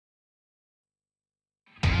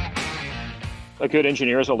a good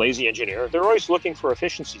engineer is a lazy engineer. They're always looking for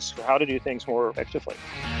efficiencies, for how to do things more effectively.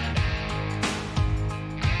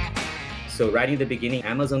 So right in the beginning,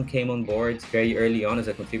 Amazon came on board very early on as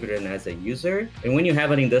a contributor and as a user. And when you have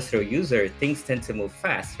an industrial user, things tend to move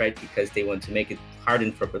fast, right? Because they want to make it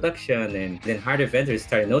hardened for production, and then hardware vendors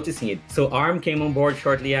started noticing it. So ARM came on board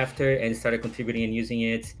shortly after and started contributing and using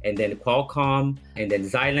it. And then Qualcomm, and then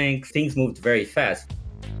Xilinx. Things moved very fast.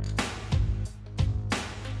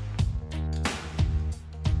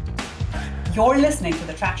 You're listening to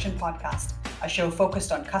the Traction Podcast, a show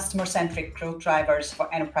focused on customer-centric growth drivers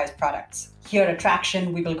for enterprise products. Here at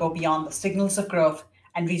Traction, we will go beyond the signals of growth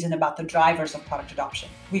and reason about the drivers of product adoption.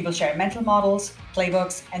 We will share mental models,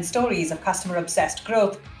 playbooks, and stories of customer-obsessed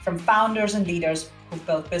growth from founders and leaders who've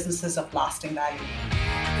built businesses of lasting value.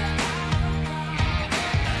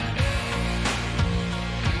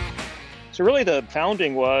 So really the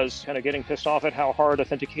founding was kind of getting pissed off at how hard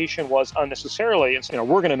authentication was unnecessarily. And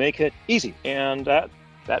we're going to make it easy. And that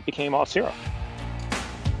became Auth0.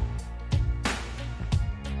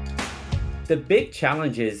 The big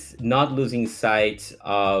challenge is not losing sight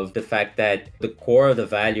of the fact that the core of the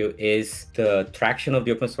value is the traction of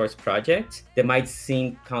the open source project. That might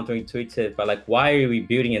seem counterintuitive, but why are we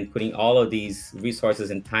building and putting all of these resources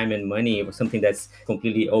and time and money for something that's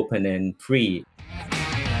completely open and free?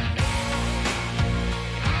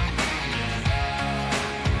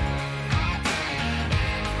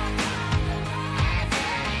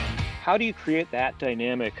 How do you create that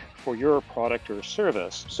dynamic for your product or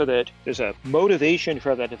service so that there's a motivation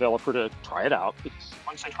for that developer to try it out? Because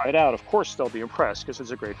once they try it out, of course, they'll be impressed because it's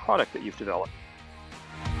a great product that you've developed.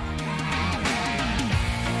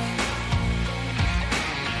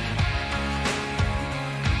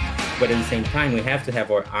 But at the same time, we have to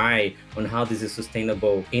have our eye on how this is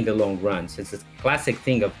sustainable in the long run. So it's a classic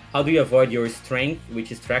thing of how do you avoid your strength,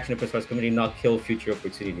 which is traction open source community, not kill future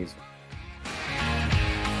opportunities.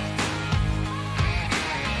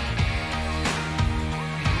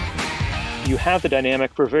 You have the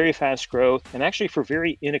dynamic for very fast growth and actually for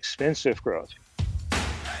very inexpensive growth.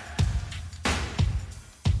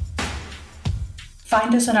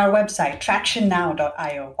 Find us on our website,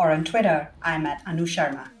 tractionnow.io, or on Twitter, I'm at Anu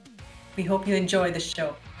Sharma. We hope you enjoy the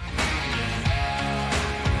show.